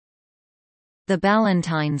The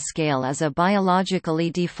Ballantine scale is a biologically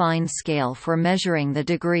defined scale for measuring the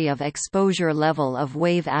degree of exposure level of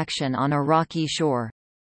wave action on a rocky shore.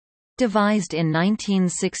 Devised in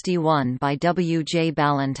 1961 by W. J.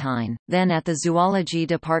 Ballantine, then at the Zoology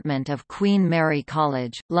Department of Queen Mary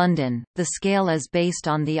College, London, the scale is based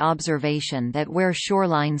on the observation that where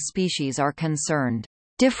shoreline species are concerned,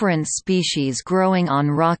 different species growing on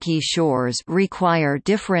rocky shores require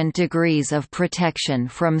different degrees of protection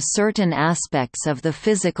from certain aspects of the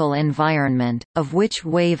physical environment, of which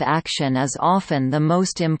wave action is often the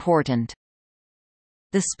most important.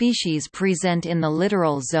 The species present in the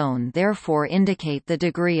littoral zone therefore indicate the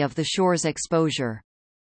degree of the shore's exposure.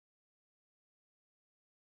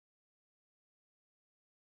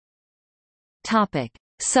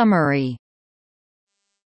 Summary.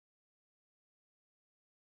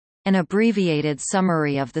 An abbreviated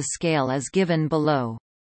summary of the scale is given below.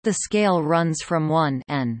 The scale runs from 1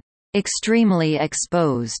 an extremely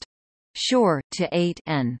exposed shore to 8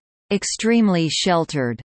 an extremely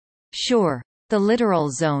sheltered shore. The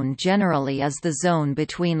littoral zone generally is the zone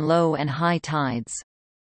between low and high tides.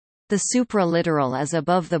 The supralittoral is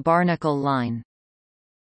above the barnacle line.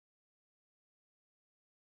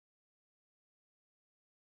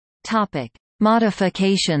 Topic: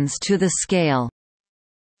 Modifications to the scale.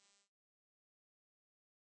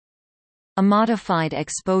 A modified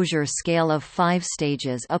exposure scale of 5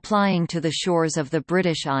 stages applying to the shores of the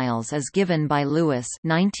British Isles is given by Lewis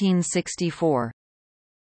 1964.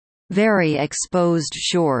 Very exposed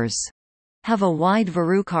shores have a wide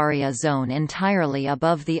Verrucaria zone entirely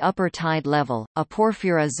above the upper tide level, a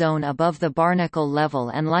Porphyra zone above the barnacle level,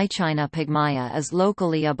 and Lichina pygmaea is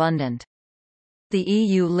locally abundant. The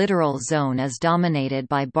EU littoral zone is dominated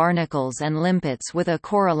by barnacles and limpets with a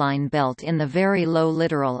coralline belt in the very low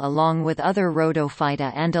littoral along with other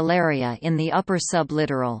Rhodophyta and Alaria in the upper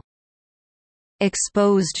sublittoral.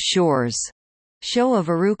 Exposed shores show a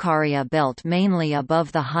Verrucaria belt mainly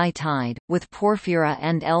above the high tide, with Porphyra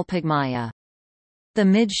and L. pygmaea. The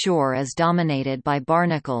mid-shore is dominated by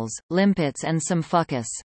barnacles, limpets and some fucus.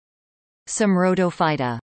 Some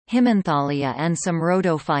Rhodophyta, Himanthalia, and some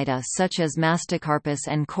Rhodophyta such as Mastocarpus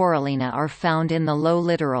and Corallina are found in the low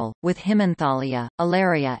littoral, with Himanthalia,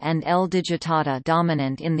 Alaria and L. digitata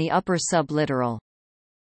dominant in the upper sublittoral.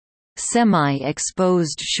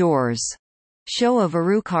 Semi-exposed shores show a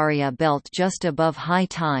Verrucaria belt just above high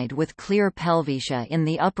tide with clear Pelvitia in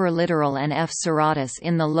the upper littoral and F. serratus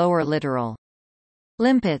in the lower littoral.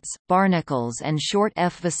 Limpets, barnacles and short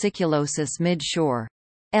F. vesiculosus mid-shore.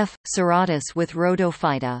 F. serratus with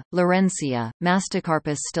Rhodophyta, Laurencia,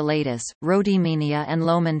 Mastocarpus stellatus, Rhodymenia and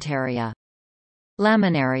Lomentaria.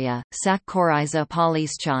 Laminaria, Sacchariza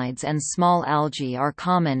polyschides and small algae are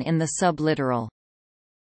common in the sublittoral.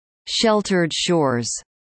 Sheltered shores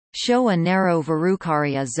show a narrow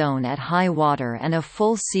Verrucaria zone at high water and a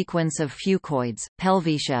full sequence of fucoids,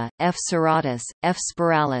 Pelvitia, F. serratus, F.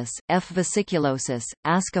 spiralis, F. vesiculosus,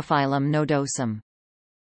 Ascophyllum nodosum.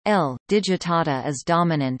 L. digitata is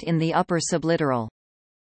dominant in the upper sublittoral.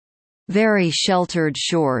 Very sheltered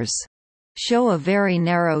shores show a very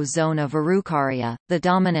narrow zone of Verrucaria, the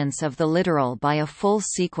dominance of the littoral by a full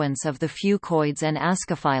sequence of the fucoids and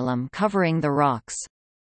Ascophyllum covering the rocks.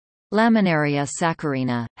 Laminaria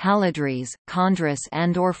saccharina, Haladres, Chondrus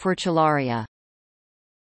and or Furcellaria.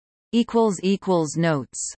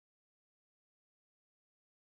 Notes